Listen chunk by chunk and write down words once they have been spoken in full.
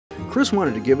Chris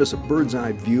wanted to give us a bird's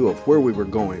eye view of where we were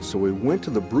going, so we went to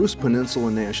the Bruce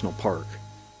Peninsula National Park.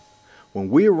 When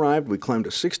we arrived, we climbed a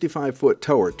 65-foot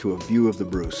tower to a view of the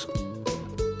Bruce.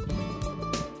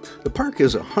 The park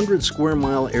is a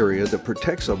 100-square-mile area that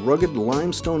protects a rugged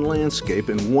limestone landscape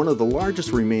in one of the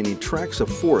largest remaining tracts of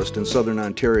forest in southern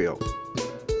Ontario.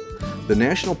 The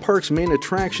National Park's main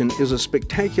attraction is a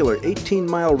spectacular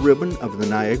 18-mile ribbon of the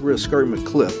Niagara Escarpment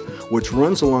Cliff, which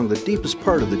runs along the deepest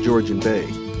part of the Georgian Bay.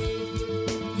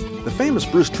 The famous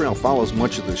Bruce Trail follows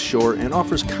much of this shore and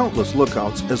offers countless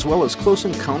lookouts as well as close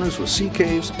encounters with sea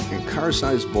caves and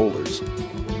car-sized boulders.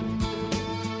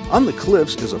 On the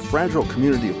cliffs is a fragile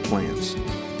community of plants.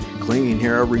 Clinging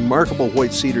here are remarkable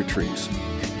white cedar trees.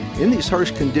 In these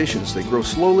harsh conditions, they grow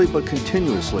slowly but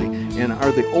continuously and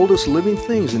are the oldest living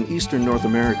things in eastern North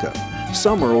America.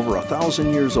 Some are over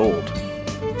 1,000 years old.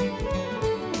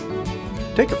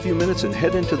 Take a few minutes and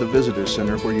head into the Visitor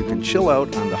Center where you can chill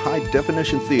out on the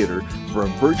high-definition theater for a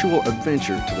virtual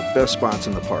adventure to the best spots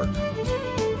in the park.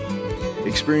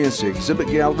 Experience the exhibit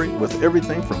gallery with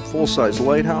everything from full-size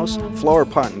lighthouse, flower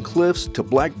pot and cliffs, to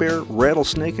black bear,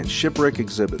 rattlesnake, and shipwreck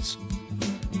exhibits.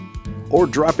 Or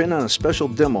drop in on a special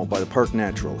demo by the park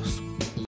naturalists.